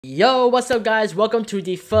Yo, what's up guys? Welcome to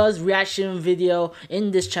the first reaction video in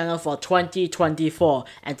this channel for 2024.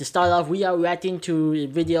 And to start off, we are reacting to a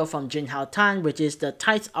video from JianHao Tan, which is the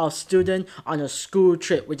types of student on a school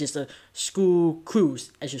trip, which is a school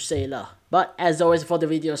cruise, as you say lah. But as always, before the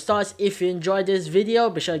video starts, if you enjoyed this video,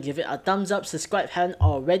 be sure to give it a thumbs up, subscribe if you haven't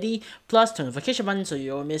already, plus turn the notification button so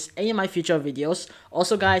you won't miss any of my future videos.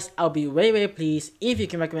 Also guys, I'll be very pleased if you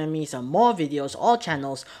can recommend me some more videos or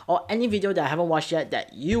channels or any video that I haven't watched yet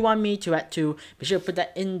that you want me to react to. Be sure to put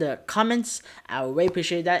that in the comments. I would really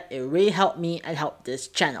appreciate that. It really helped me and helped this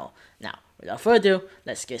channel. Now, without further ado,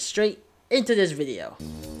 let's get straight into this video.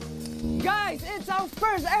 Guys, it's our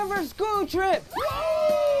first ever school trip!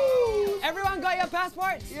 Woo! Everyone got your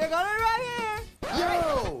passports? You got it right here!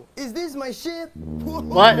 Yo! Is this my ship?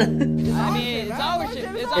 What? I mean, it's our ship.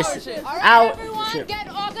 It's our ship. Alright, everyone, get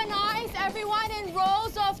organized. Everyone in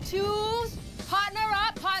rows of twos. Partner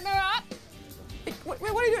up, partner up. Wait,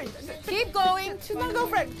 what are you doing? Keep going. She's my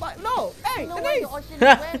girlfriend. No, hey, No, Denise! the ocean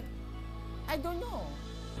went? I don't know.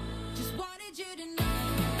 Just wanted you to know.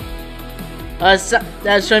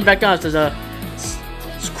 That's showing background to the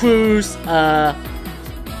cruise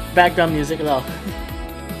background music though.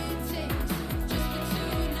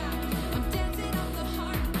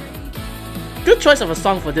 Good choice of a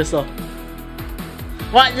song for this though.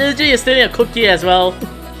 What? Literally you're stealing a cookie as well.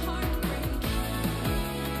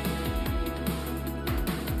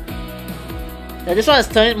 Yeah, this one is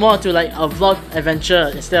turning more to like a vlog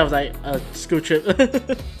adventure instead of like a school trip.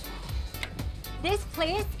 This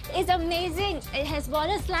place is amazing. It has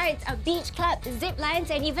water slides, a beach club, zip lines,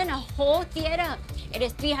 and even a whole theatre. It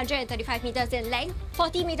is 335 meters in length,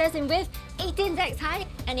 40 meters in width, 18 decks high,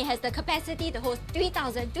 and it has the capacity to host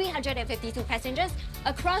 3,352 passengers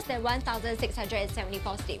across the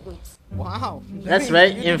 1,674 staterooms. Wow. That's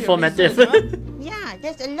very informative. Yeah,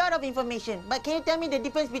 there's a lot of information. But can you tell me the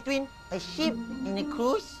difference between a ship and a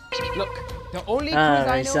cruise? Look, the only cruise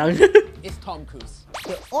I know sound. is Tom Cruise.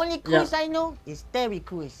 The only cruise I know is Terry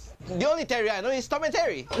Cruise. The only Terry I know is Tom and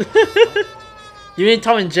Terry. You mean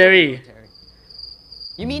Tom and Jerry?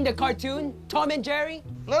 You mean the cartoon, Tom and Jerry?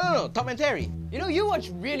 No, Tom and Terry. You know, you watch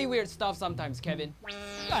really weird stuff sometimes, Kevin.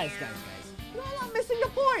 Guys. No, I'm missing the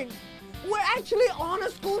point. We're actually on a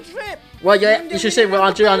school trip. Well, yeah, you should say we're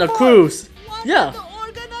actually on a cruise. Why Yeah. did the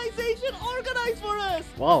organization organize for us?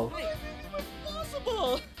 Wow. It's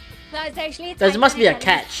impossible. Well, it's actually There must be a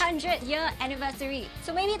Titanic catch. 100-year anniversary.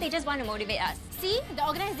 So maybe they just want to motivate us. See, the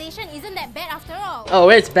organization isn't that bad after all. Oh,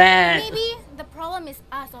 it's bad. Maybe the problem is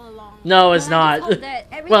us all along. No, it's Well, I just not. hope that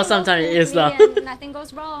everything Well, goes sometimes it is smoothly though. and nothing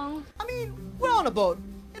goes wrong. I mean, we're on a boat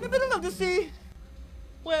in the middle of the sea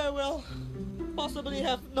where we'll possibly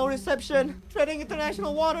have no reception, treading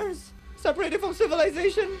international waters, separated from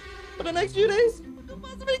civilization for the next few days. What could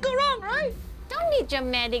possibly go wrong, right? Don't be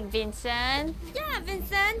dramatic, Vincent. Yeah,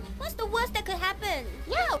 Vincent. What's the worst that could happen?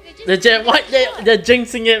 Yeah. They're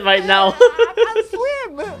jinxing it right now. I can't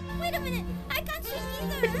swim. Wait a minute. I can't swim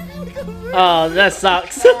either. Oh, that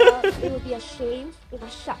sucks. Well, it would be a shame if a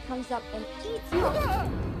shark comes up and eats you.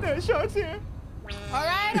 There's sharks here.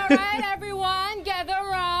 Alright, everyone, gather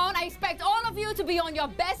around. I expect all of you to be on your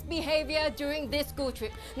best behavior during this school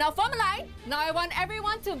trip. Now, form a line. Now, I want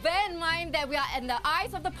everyone to bear in mind that we are in the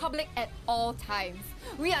eyes of the public at all times.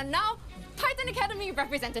 We are now Titan Academy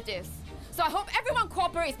representatives. So I hope everyone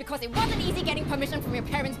cooperates because it wasn't easy getting permission from your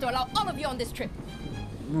parents to allow all of you on this trip.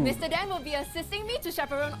 Mr. Dan will be assisting me to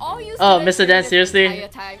chaperone all you students. Oh, Mr. Dan, during this seriously? entire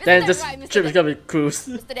time. Isn't Then that this right, Mr. trip is Dan? gonna be cruise.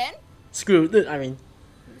 Mr. Dan? Screwed. I mean,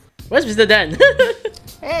 where's Mr. Dan?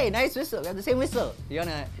 Hey, nice whistle. We have the same whistle. You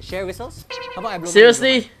wanna share whistles? How about I blow mine,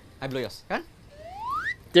 Seriously? I blow yours. Huh?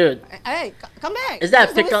 Dude, Hey, come back. is that a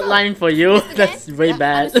Use the pickup whistle. line for you? That's way I'm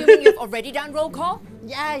bad. assuming you've already done roll call.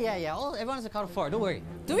 Yeah. Everyone's a count of 4. Don't worry.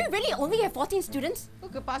 Do we really only have 14 students? Who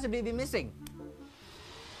could possibly be missing?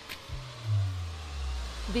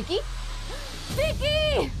 Vicky?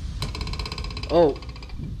 Vicky! Oh.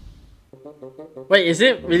 Wait, is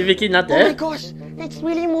it really Vicky not Oh my there? gosh, it's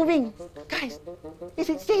really moving. Guys, is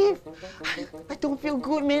it safe? I don't feel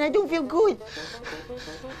good, man. I don't feel good.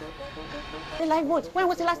 The lifeboats. When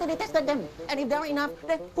was the last time they tested them? And if there are enough,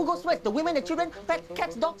 then who goes first? The women, the children, pets,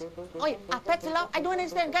 cats, dogs? Oh, yeah, are pets allowed? I don't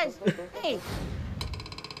understand, guys. Hey.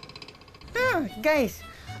 Guys,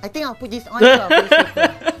 I think I'll put this on to our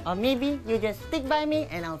Facebook. Or maybe you just stick by me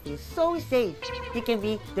and I'll feel so safe. You can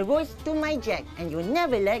be the Rose to my Jack and you'll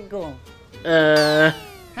never let go. Huh?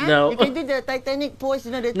 No. You can do the Titanic pose,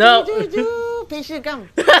 you know, the No. patient come.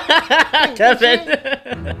 Kevin!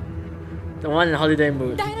 The one in holiday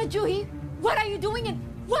mood. Diana Juhi, what are you doing and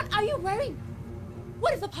what are you wearing?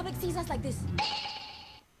 What if the public sees us like this?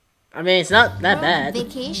 I mean, it's not that bad.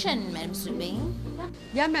 Vacation, Madam Subing.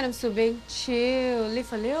 Yeah, Madam Subing. Chill,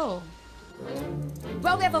 live a little.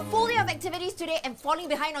 Well, we have a full day of activities today, and falling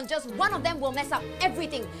behind on just one of them will mess up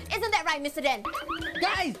everything. Isn't that right, Mr. Dan?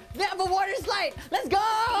 Guys, they have a water slide. Let's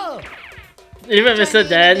go! Even Mr.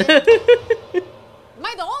 Dan. Am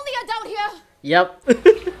I the only adult here? Yep.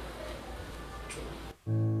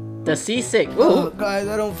 The seasick. Oh, Ooh. guys,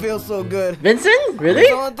 I don't feel so good. Vincent? Really?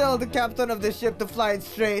 Someone tell the captain of the ship to fly it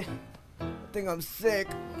straight. I think I'm sick.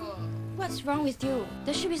 What's wrong with you?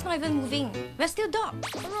 The ship is not even moving. We're still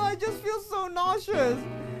docked. I just feel so nauseous.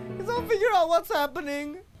 I don't figure out what's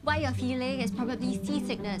happening. What you're feeling is probably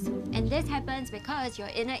seasickness. And this happens because your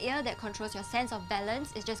inner ear that controls your sense of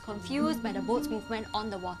balance is just confused by the boat's movement on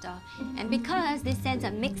the water. And because this sends a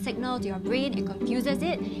mixed signal to your brain, it confuses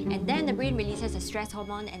it, and then the brain releases a stress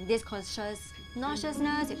hormone, and this causes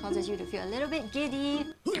nauseousness. It causes you to feel a little bit giddy.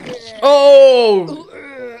 Oh!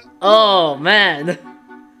 Oh, man.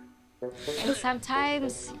 And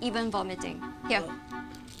sometimes even vomiting. Here,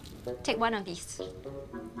 take one of these.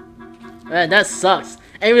 Man, that sucks.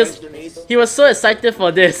 And he was so excited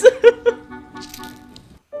for this.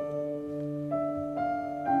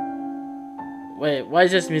 Wait, why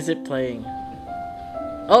is this music playing?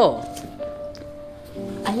 Oh.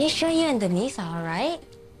 Are you sure you and Denise are alright?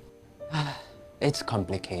 It's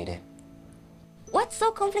complicated. What's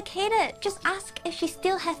so complicated? Just ask if she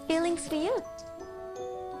still has feelings for you.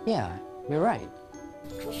 Yeah, you're right.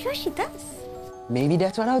 I'm sure she does. Maybe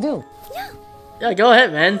that's what I'll do. Yeah. Yeah, go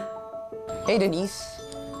ahead, man. Hey, Denise.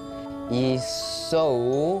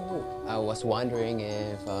 So, I was wondering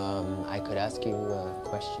if I could ask you a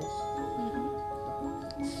question.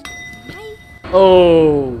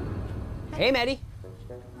 Oh. Hey, Maddy.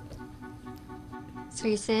 So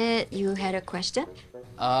you said you had a question?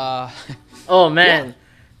 Oh man.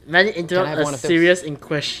 Maddy Can I have interrupt one a of those? serious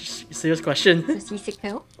question. The seasick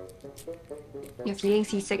pill? You're feeling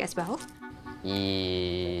seasick as well?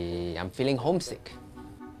 I'm feeling homesick.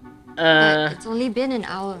 But it's only been an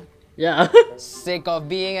hour. Yeah. Sick of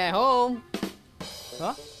being at home.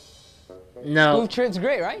 Huh? No. School trip's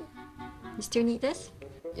great, right? You still need this?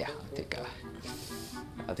 Yeah,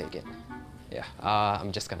 I'll take it. Yeah,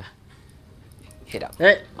 I'm just gonna hit up.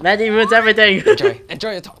 Hey, Maddy ruins everything.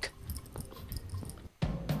 Enjoy your talk.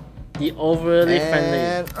 The overly friendly.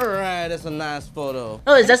 And alright, that's a nice photo.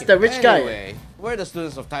 Oh, is that the rich guy? Anyway, we're the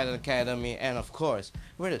students of Titan Academy, and of course,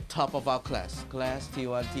 we're the top of our class, class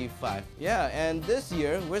T1, T5. Yeah, and this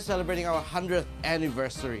year, we're celebrating our 100th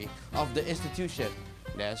anniversary of the institution.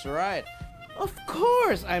 That's right. Of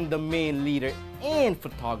course, I'm the main leader and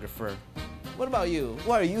photographer. What about you?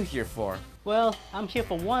 What are you here for? Well, I'm here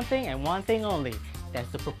for one thing and one thing only.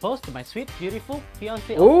 That's to propose to my sweet, beautiful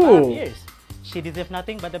fiancée of Ooh. 5 years. She deserves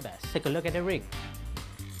nothing but the best. Take a look at the ring.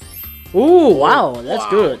 Ooh, wow, that's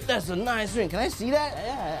good. That's a nice ring. Can I see that?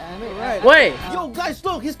 Yeah, I mean, Right. Wait. Yo, guys,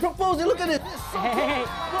 look, he's proposing. Look at it. Hey.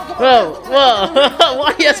 Whoa, whoa.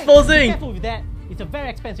 Why are you exposing? Careful with that. It's a very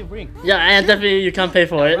expensive ring. Yeah, and definitely you can't pay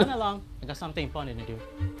for it. Run along. I got something important to do.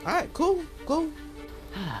 Alright, cool.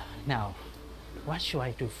 Now, what should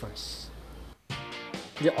I do first?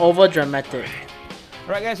 You're over dramatic.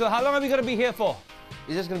 Alright guys, so how long are we gonna be here for?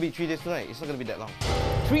 It's just gonna be 3 days tonight. It's not gonna be that long.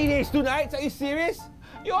 3 days, 2 nights? Are you serious?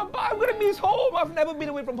 Yo, I'm gonna miss home. I've never been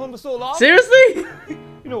away from home for so long. Seriously?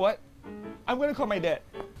 You know what? I'm gonna call my dad.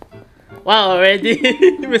 Wow, already?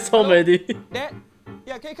 You miss home already. Dad?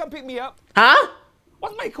 Yeah, can you come pick me up? Huh?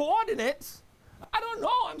 What's my coordinates? I don't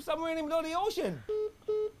know. I'm somewhere in the middle of the ocean.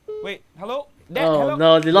 Wait, hello? Dad, Oh hello?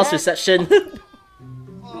 no, they lost Dad? reception.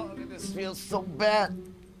 Oh, this feels so bad.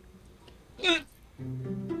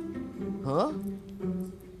 Huh?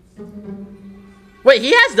 Wait,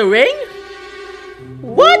 he has the ring?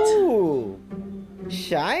 What? Ooh,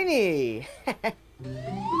 shiny.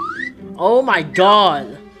 Oh my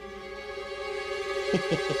god.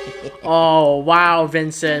 Oh wow,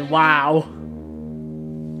 Vincent, wow.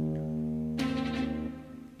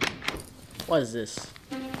 What is this?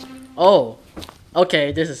 Oh,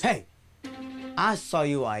 okay, this is... Hey, I saw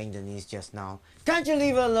you eyeing Denise just now. Can't you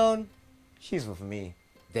leave her alone? She's with me.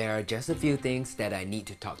 There are just a few things that I need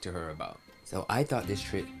to talk to her about. So I thought this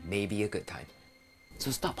trip may be a good time.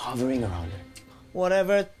 So stop hovering around her.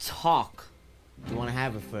 Whatever talk you want to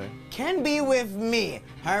have with her can be with me,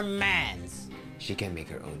 her mans. She can make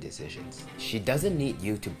her own decisions. She doesn't need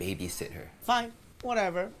you to babysit her. Fine,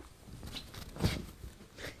 whatever.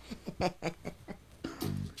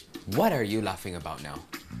 What are you laughing about now?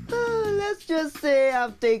 Let's just say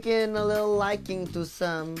I've taken a little liking to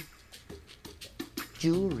some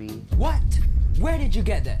jewelry. What? Where did you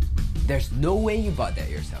get that? There's no way you bought that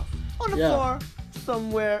yourself. On the Yeah. floor,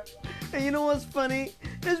 somewhere. And you know what's funny?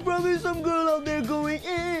 There's probably some girl out there going,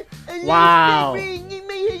 Wow.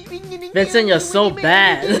 Vincent, you're so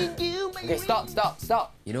bad. Okay,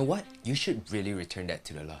 stop. You know what? You should really return that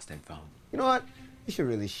to the lost and found. You know what? You should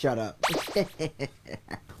really shut up.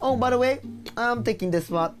 Oh, by the way, I'm taking this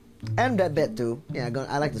spot and that bed too. Yeah,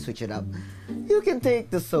 I like to switch it up. You can take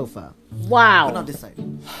the sofa. Wow. But not this side.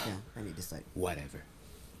 Yeah, I need this side. Whatever.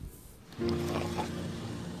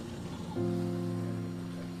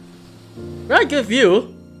 Very good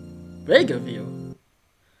view. Very good view.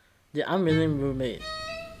 The unwilling roommate.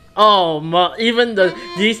 Oh, even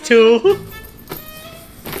these two.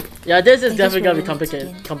 Yeah, this is definitely gonna be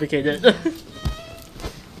complicated.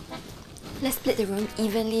 Let's split the room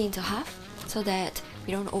evenly into half so that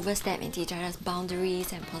we don't overstep into each other's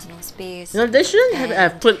boundaries and personal space. You know, they shouldn't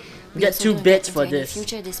have get two beds for this.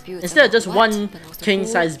 Instead of just one king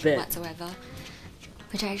size bed. Whatsoever,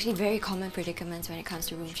 which are actually very common predicaments when it comes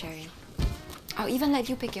to room sharing. I'll even let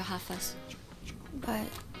you pick your half first. But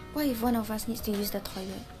what if one of us needs to use the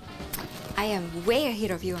toilet? I am way ahead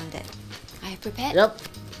of you on that. I have prepared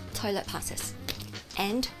toilet passes.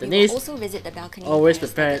 And Denise, we will also visit the balcony always for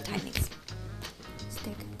prepared. timings.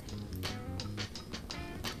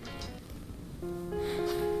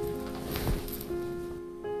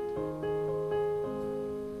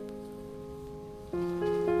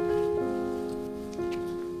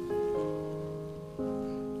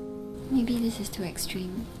 Maybe this is too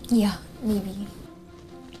extreme. Yeah, maybe.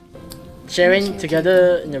 Sharing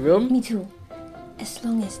together in the room? Me too. As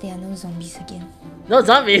long as there are no zombies again. No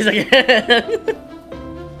zombies again!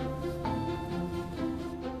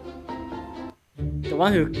 The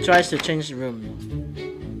one who tries to change the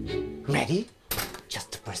room. Ready?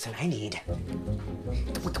 Just the person I need.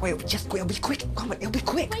 Wait, just wait, it'll be quick. Come on, it'll be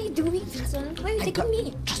quick. What are you doing, Vincent? Why are you taking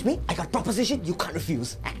me? Trust me, I got a proposition you can't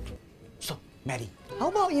refuse. So, Maddy, how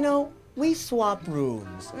about, you know, we swap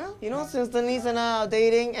rooms? Yeah? You know, since Denise and I are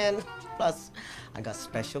dating, and plus, I got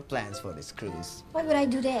special plans for this cruise. Why would I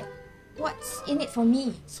do that? What's in it for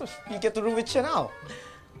me? So, you get to room with Jianhao.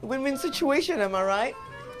 Win-win situation, am I right?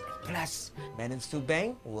 Plus, Man and Stu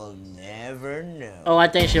Bang will never know. Oh, I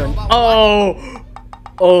think she'll. Oh!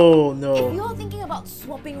 Oh no. If you're thinking about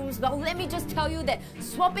swapping rooms, well, let me just tell you that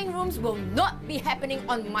swapping rooms will not be happening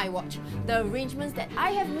on my watch. The arrangements that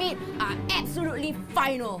I have made are absolutely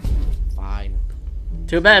final. Fine.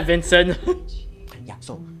 Too bad, Vincent. Yeah,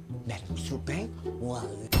 so, Man and Stu Bang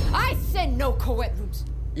will... I said no co-ed rooms.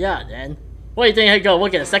 Yeah, then. What do you think I go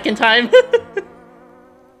work it a second time?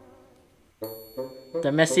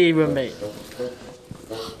 The messy roommate.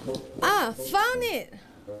 Ah, found it!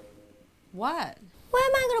 What? Where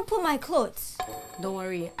am I gonna put my clothes? Don't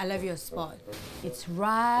worry, I left you a spot. It's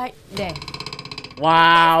right there.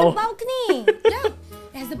 Wow. The balcony! Yeah,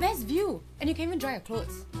 it has the best view. And you can even dry your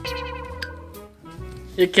clothes.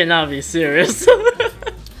 You cannot be serious.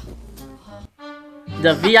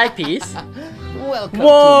 The VIPs? Welcome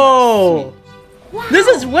Whoa! to my suite. This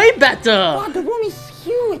is way better! Wow, the room is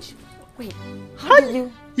huge! Wait, How do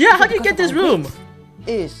you... Yeah, how do you get this room?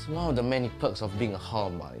 Is one of the many perks of being a hall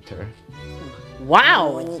monitor.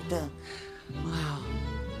 Wow! Wow.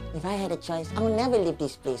 If I had a choice, I would never leave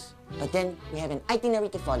this place. But then we have an itinerary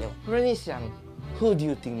to follow. Renee Xiang, who do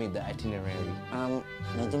you think made the itinerary?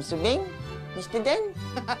 Madam Subing, Mr. Den.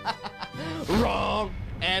 Wrong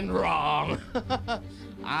and wrong.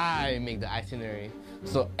 I make the itinerary.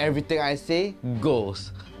 So everything I say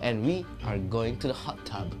goes. And we are going to the hot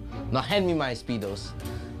tub. Now hand me my Speedos.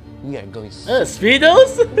 We are going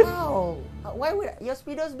Speedos? Wow. Why would your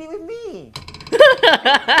Speedos be with me?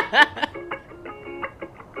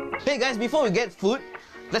 Hey guys, before we get food,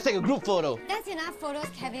 let's take a group photo. That's enough photos,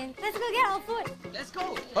 Kevin. Let's go get our food. Let's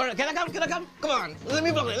go. Alright, can I come? Come on. Let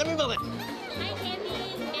me vlog it. Hi,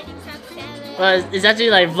 Kevin. Getting some salad. Well, it's actually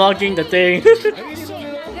like vlogging the thing.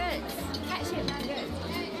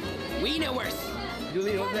 Wienerwurst.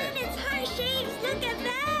 Julie, what's that? It's heart shapes. Look at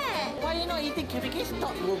that. Why are you not eating, Kevin? Can you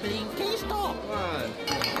stop wobbling? Can you stop? Come on.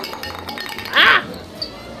 Ah!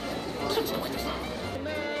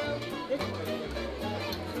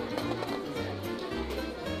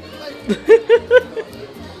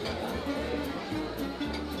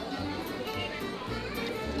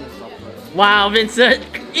 Wow, Vincent!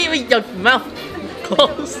 Eat with your mouth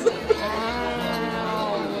closed.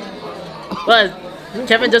 But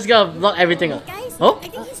Kevin just gotta vlog everything up. Oh? I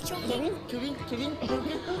think he's choking.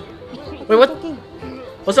 Wait, what?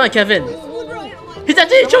 What's wrong with Kevin? He's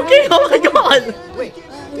actually choking! Oh my god! Wait,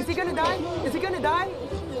 is he gonna die? Is he gonna die?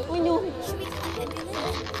 Oh no.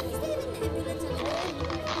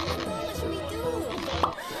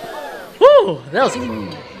 Woo!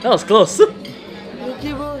 That was close. You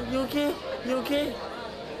okay, bro? You okay?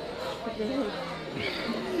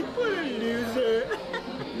 What a loser.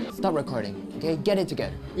 Stop recording, okay? Get it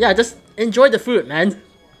together. Yeah, just enjoy the food, man.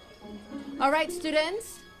 Alright,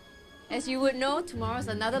 students. As you would know, tomorrow's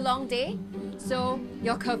another long day. So,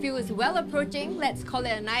 your curfew is well approaching. Let's call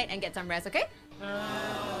it a night and get some rest, okay?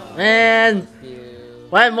 Man,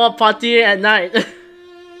 why more party at night?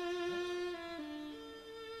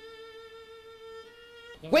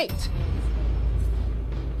 Wait!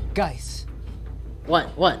 Guys. What?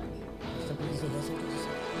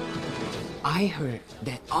 I heard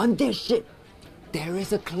that on this ship, there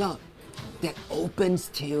is a club that opens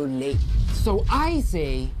till late. So I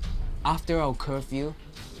say, after our curfew,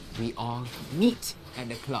 we all meet at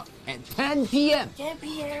the club at 10 p.m. 10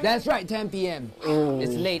 p.m. That's right, 10 p.m.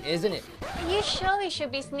 It's late, isn't it? Are you sure we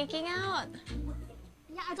should be sneaking out?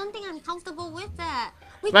 Yeah, I don't think I'm comfortable with that.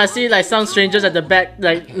 But I see like some strangers at the back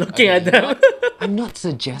like looking at them. I'm not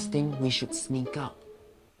suggesting we should sneak out.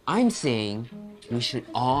 I'm saying we should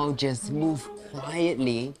all just move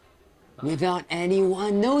quietly without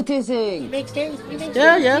anyone noticing. Makes sense.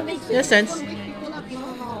 Yeah, makes sense.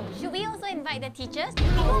 Should we also invite the teachers?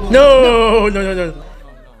 No.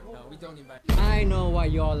 I know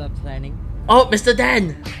what y'all are planning. Oh, Mr.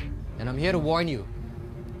 Dan. And I'm here to warn you.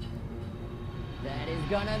 That is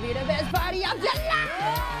gonna be the best party of your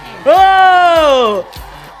life! Oh!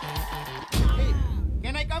 Hey,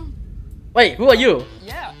 can I come? Wait, who are you?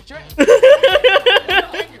 Yeah, sure. Can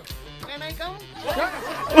I come?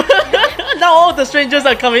 Now all the strangers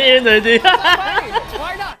are coming in already.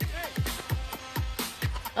 Why not?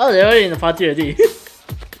 Oh, they're already in the party already.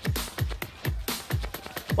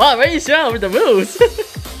 Wow, very strong with the moves.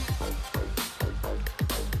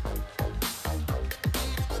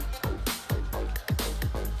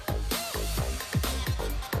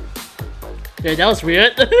 Yeah, that was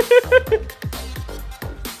weird.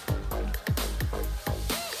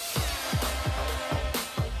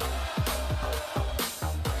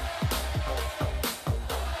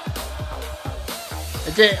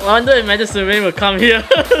 I wonder if Madison will come here. Is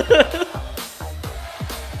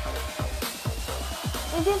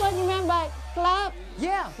this what you meant by club?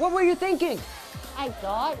 Yeah, what were you thinking? I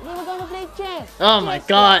thought we were gonna play chess. Oh my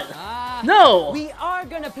god. No! We are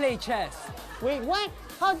gonna play chess. Wait, what?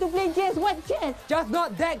 How to play chess? What chess? Just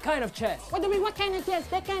not that kind of chess. What do you mean, what kind of chess?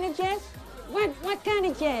 That kind of chess? What kind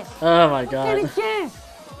of chess? Oh my What kind god. of chess?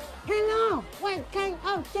 Hello, what kind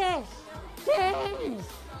of chess? Chess!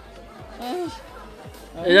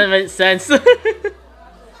 It doesn't make sense. Do you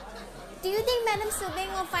think Madam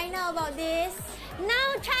Subing will find out about this?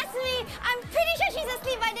 No, trust me. I'm pretty sure she's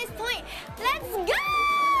asleep by this point. Let's go!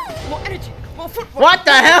 More energy, more football. What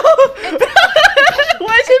the hell?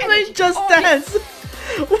 Why is he playing Just Dance?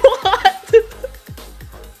 What?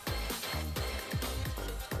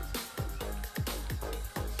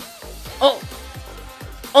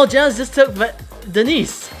 Oh, Jianhao just took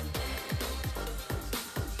Denise.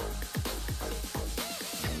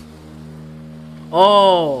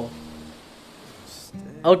 Oh.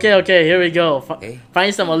 Okay, here we go.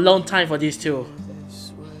 Find some alone time for these two.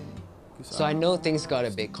 So I know things got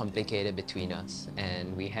a bit complicated between us,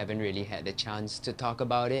 and we haven't really had the chance to talk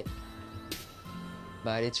about it.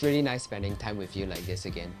 But it's really nice spending time with you like this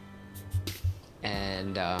again.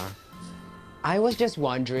 And I was just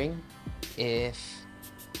wondering if...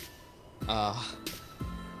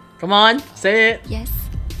 Come on, say it. Yes.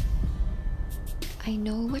 I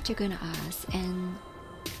know what you're gonna ask, and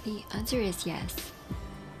the answer is yes.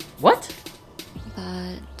 What?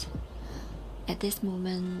 But at this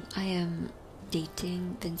moment, I am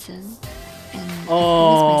dating Vincent, and I promised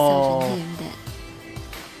myself and him that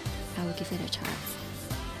I will give it a chance.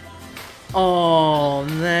 Oh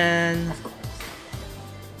man.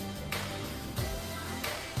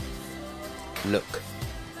 Look,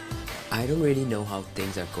 I don't really know how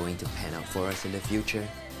things are going to pan out for us in the future,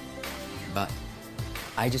 but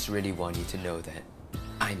I just really want you to know that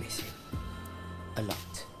I miss you a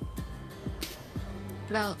lot.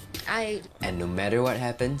 Well, And no matter what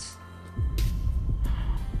happens,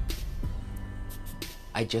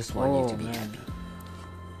 I just want you to be happy.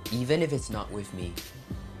 Even if it's not with me,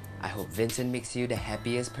 I hope Vincent makes you the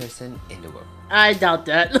happiest person in the world. I doubt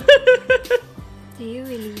that. Do you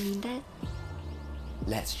really mean that?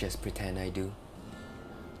 Let's just pretend I do.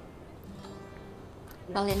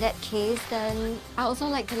 Well, in that case, then I also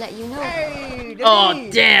like to let you know. Hey, Oh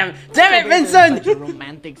damn! Damn it, Vincent! Such a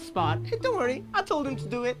romantic spot. Hey, don't worry, I told him to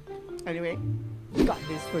do it. Anyway, we got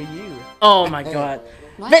this for you. Oh my god.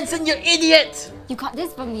 What? Vincent, you idiot! You got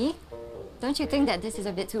this for me? Don't you think that this is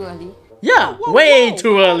a bit too early? Yeah, Whoa, way whoa,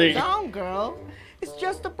 too early. Calm down, girl. It's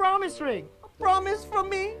just a promise ring. A promise from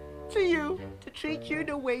me to you to treat you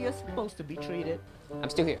the way you're supposed to be treated. I'm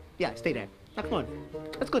still here. Yeah, stay there. Now come on,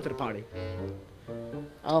 let's go to the party.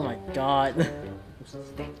 Oh my god.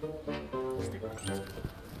 Stay.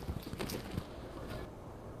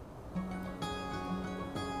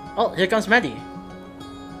 Oh, here comes Maddy.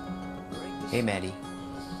 Hey, Maddy.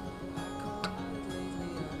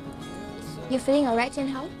 You feeling alright,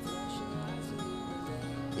 Jianhao?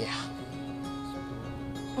 Yeah.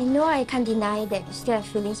 I know I can't deny that you still have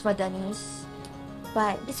feelings for Denise,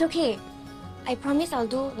 but it's okay. I promise I'll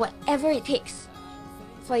do whatever it takes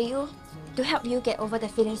for you to help you get over the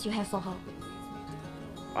feelings you have for her.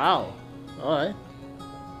 Wow. Alright.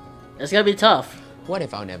 It's gonna be tough. What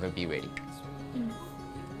if I'll never be ready?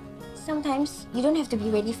 Sometimes you don't have to be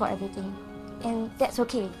ready for everything, and that's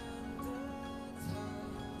okay.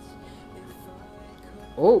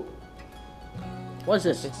 Oh. What's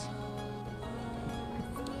this?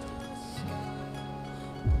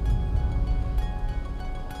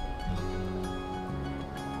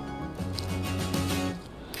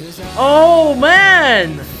 Oh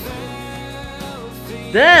man!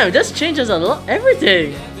 Damn, this changes a lot,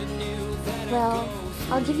 everything. Well,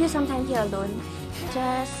 I'll give you some time here alone.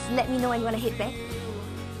 Just let me know when you want to head back.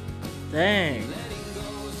 Dang.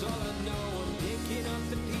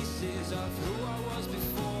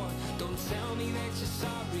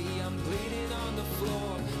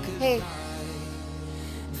 Hey,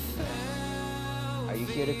 Are you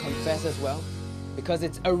here to confess as well? Because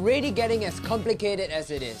it's already getting as complicated as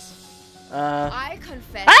it is. I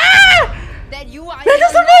confess that you are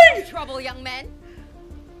in trouble, young man.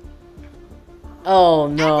 Oh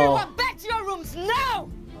no. Everyone back to your rooms now!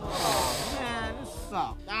 Oh man, this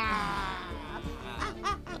sucks.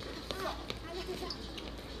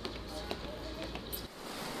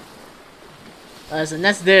 It's the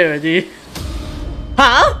next day already.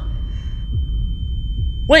 Huh?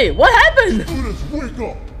 Wait, what happened? Students, wake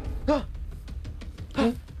up!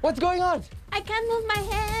 What's going on? I can't move my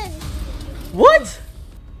hand. What?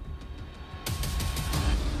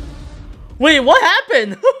 Wait, what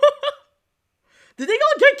happened? Did they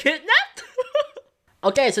all get kidnapped?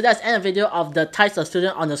 Okay, so that's the end of the video of the types of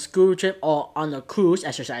students on a school trip or on a cruise,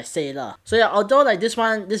 as should I say lah. So yeah, although like this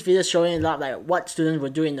video is showing a lot like what students were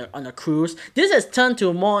doing on a cruise, this has turned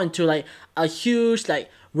to more into like a huge like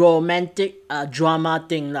romantic drama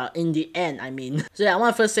thing lah, in the end, I mean. So yeah, I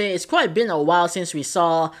want to first say it's quite been a while since we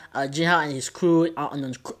saw Jianhao and his crew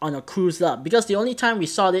on a cruise lah, because the only time we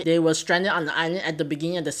saw it, they were stranded on the island at the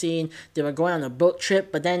beginning of the scene. They were going on a boat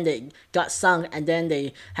trip, but then they got sunk and then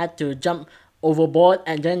they had to jump overboard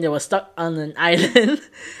and then they were stuck on an island.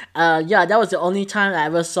 Yeah, that was the only time I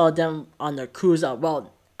ever saw them on a cruise,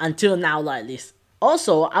 well, until now lah, at least.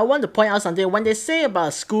 Also, I want to point out something. When they say about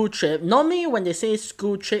a school trip, normally when they say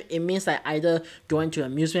school trip, it means like either going to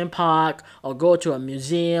an amusement park or go to a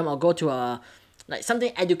museum or go to a like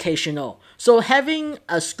something educational. So having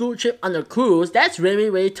a school trip on a cruise, that's really,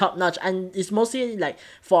 really top notch, and it's mostly like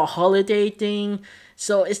for a holiday thing.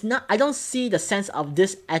 So it's not, I don't see the sense of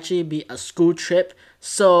this actually be a school trip.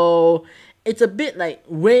 So it's a bit like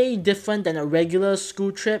way different than a regular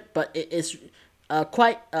school trip, but it is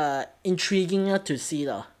quite intriguing to see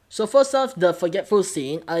though. So first off, the forgetful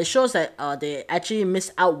scene, it shows that they actually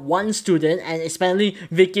missed out one student, and it's apparently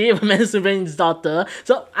Vicky, Maddy Subian's daughter.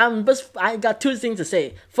 So I got two things to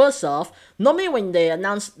say. First off, normally when they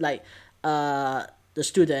announce like the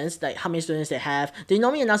students, like how many students they have, they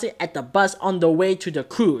normally announce it at the bus on the way to the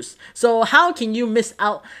cruise. So how can you miss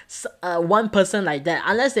out one person like that,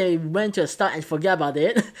 unless they went to a start and forget about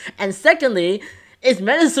it? And secondly, it's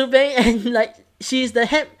Maddy Subian, and like she's the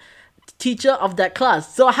head teacher of that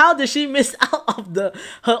class, so how did she miss out of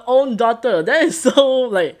her own daughter? That is so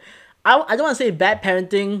like, I don't want to say bad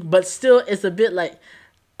parenting, but still it's a bit like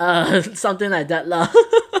something like that lah.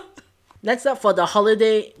 Next up, for the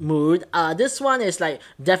holiday mood, this one is like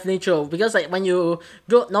definitely true, because like when you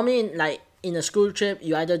go, normally like in a school trip,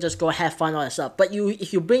 you either just go have fun or stuff, but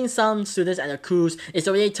if you bring some students at a cruise, it's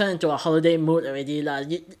already turned into a holiday mood already lah.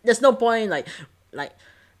 There's no point like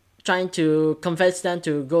trying to convince them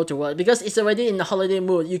to go to work, because it's already in the holiday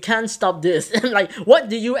mood. You can't stop this. Like, what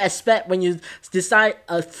do you expect when you decide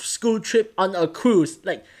a school trip on a cruise?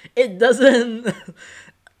 Like, it doesn't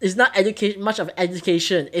it's not much of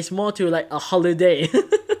education. It's more to like a holiday.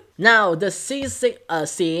 Now, the seasick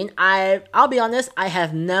scene, I'll be honest, I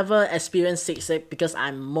have never experienced seasick because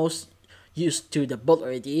I'm most used to the boat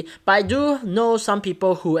already, but I do know some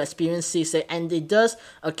people who experience seasick, and it does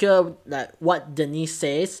occur like what Denise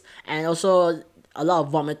says, and also a lot of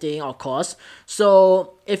vomiting, of course.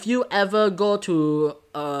 So if you ever go to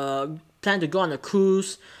plan to go on a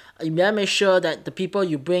cruise, you better make sure that the people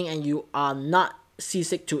you bring and you are not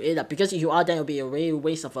seasick to it, because if you are, then it'll be a real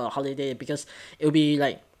waste of a holiday, because it'll be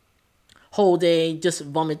like whole day just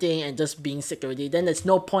vomiting and just being sick already. Then there's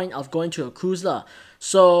no point of going to a cruise lah.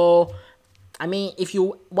 So I mean, if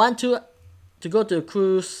you want to go to a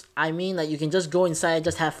cruise, I mean, like, you can just go inside,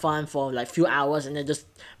 just have fun for like few hours and then just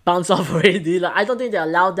bounce off already. Like, I don't think they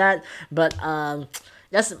allow that, but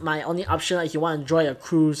that's my only option if you want to enjoy a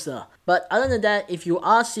cruise. But other than that, if you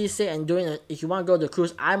are seasick and if you want to go to a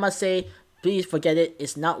cruise, I must say, please forget it.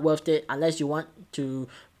 It's not worth it unless you want to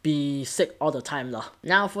be sick all the time lah.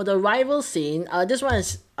 Now for the rival scene, this one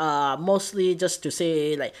is mostly just to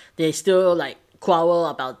say like they still like quarrel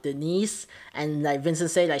about Denise, and like Vincent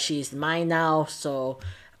say like she's mine now, so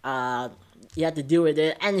you have to deal with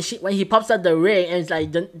it. And when he pops out the ring, and it's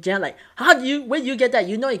like Jian like, where do you get that?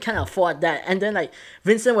 You know you can't afford that. And then like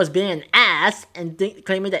Vincent was being an ass and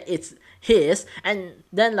claiming that it's his, and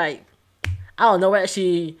then like out of nowhere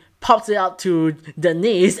she pops it out to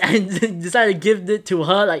Denise and decided to give it to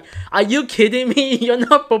her. Like, are you kidding me? You're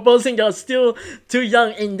not proposing, you're still too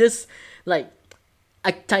young in this like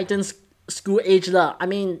a Titan's school age lah. I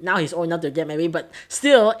mean, now he's old enough to get married, but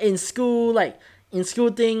still in school, like in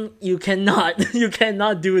school thing, you cannot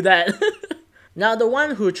do that. Now the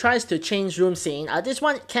one who tries to change room scene, this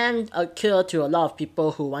one can occur to a lot of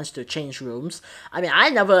people who wants to change rooms. I mean, I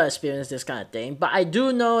never experienced this kind of thing, but I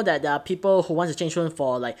do know that there are people who want to change rooms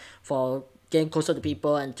for getting closer to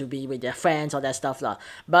people and to be with their friends, all that stuff lah.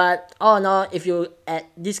 But oh no, if you at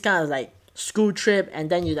this kind of like school trip and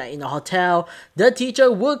then you like in a hotel, the teacher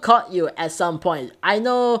will caught you at some point. I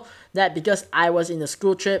know that because I was in a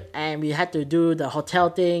school trip and we had to do the hotel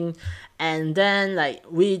thing, and then like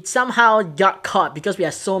we somehow got caught because we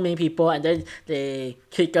had so many people, and then they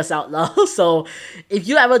kick us out lah. So if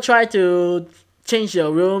you ever try to change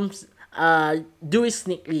your rooms, do it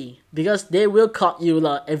sneakily, because they will caught you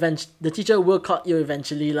lah. The teacher will caught you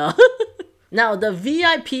eventually lah. Now the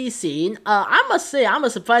VIP scene, I must say I'm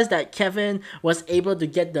surprised that Kevin was able to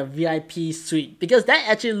get the VIP suite, because that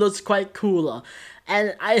actually looks quite cool.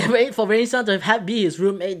 And I wait for Vincent to be his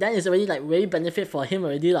roommate, then it's already like very benefit for him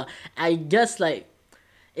already lah. I guess like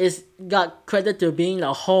it's got credit to being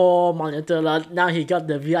the hall monitor lah. Now he got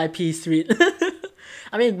the VIP suite.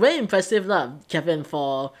 I mean, very impressive lah, Kevin,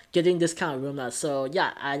 for getting this kind of room lah. So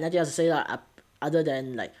yeah, nothing else to say lah, other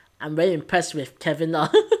than like I'm very impressed with Kevin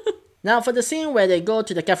lah. Now for the scene where they go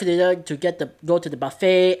to the cafeteria to go to the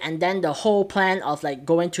buffet, and then the whole plan of like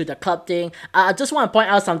going to the club thing, I just want to point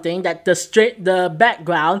out something, that the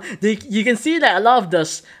background, you can see that a lot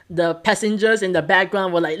of the passengers in the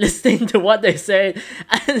background were like listening to what they say,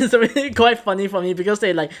 and it's really quite funny for me, because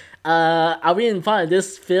they like, are we in front of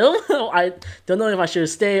this film? I don't know if I should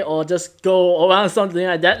stay or just go around, something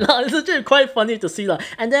like that. It's actually quite funny to see.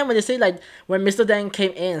 And then when they say like, when Mr. Dan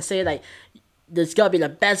came in and say like, this is gonna be the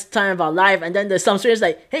best time of our life, and then there's some strangers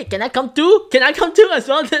like, hey, can I come too? Can I come too as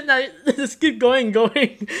well? Then I just keep going.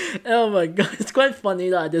 Oh my god, it's quite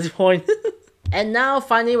funny at this point. And now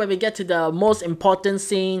finally, when we get to the most important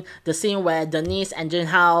scene, the scene where Denise and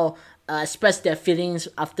Jianhao express their feelings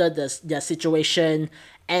after their situation.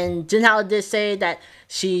 And Jianhao did say that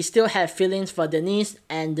she still had feelings for Denise,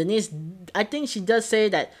 and Denise, I think she does say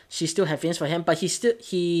that she still had feelings for him, but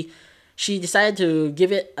she decided to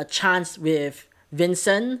give it a chance with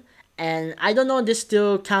Vincent. And I don't know, this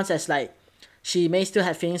still counts as like, she may still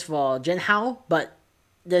have feelings for Jianhao, but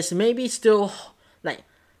there's maybe still like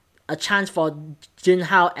a chance for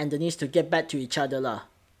Jianhao and Denise to get back to each other lah.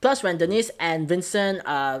 Plus when Denise and Vincent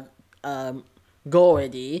go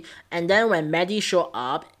already, and then when Maddy show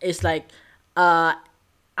up, it's like, I'm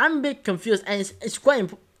a bit confused, and it's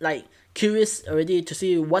quite like curious already to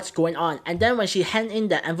see what's going on. And then when she hand in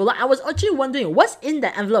the envelope, I was actually wondering what's in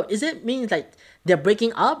the envelope. Is it mean like they're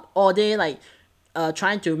breaking up, or they like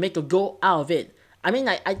trying to make a go out of it? I mean,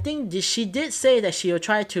 like, I think she did say that she will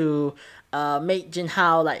try to make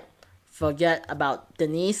Jianhao like forget about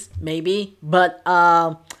Denise maybe, but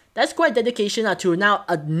that's quite dedication to now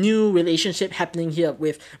a new relationship happening here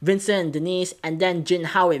with Vincent and Denise, and then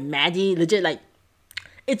Jianhao and Maddy. Legit, like,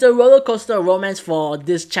 it's a roller coaster romance for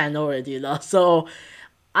this channel already lah. So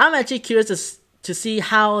I'm actually curious to see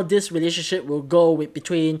how this relationship will go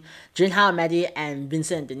between Jianhao, Maddy, and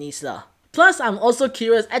Vincent and Denise lah. Plus, I'm also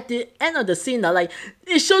curious, at the end of the scene, like,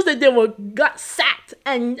 it shows that they got sacked,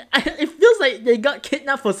 and it feels like they got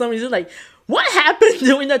kidnapped for some reason. Like, what happened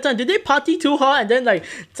during that time? Did they party too hard, and then like,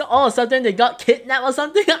 so all of a sudden they got kidnapped or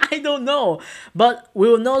something? I don't know. But we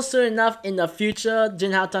will know soon enough in the future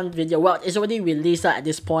JianHao Tan video. Well, it's already released at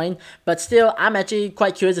this point, but still, I'm actually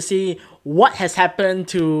quite curious to see what has happened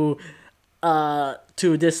to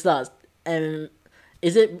to this slur? And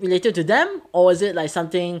is it related to them, or is it like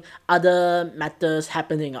something other matters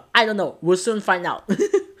happening? I don't know. We'll soon find out.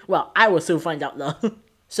 Well, I will soon find out though.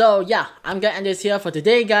 So yeah, I'm gonna end this here for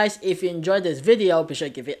today, guys. If you enjoyed this video, be sure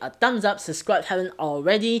to give it a thumbs up, subscribe if you haven't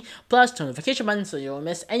already, plus turn the notification button so you won't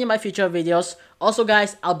miss any of my future videos. Also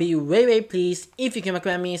guys, I'll be way pleased if you can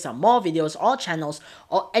recommend me some more videos or channels,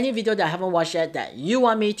 or any video that I haven't watched yet that you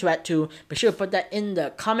want me to add to. Be sure to put that in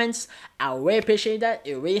the comments. I really appreciate that.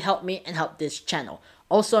 It really helped me and helped this channel.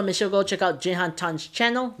 Also, make sure to go check out JianHao Tan's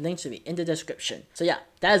channel. Links will be in the description. So yeah,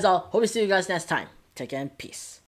 that is all. Hope to see you guys next time. Take care and peace.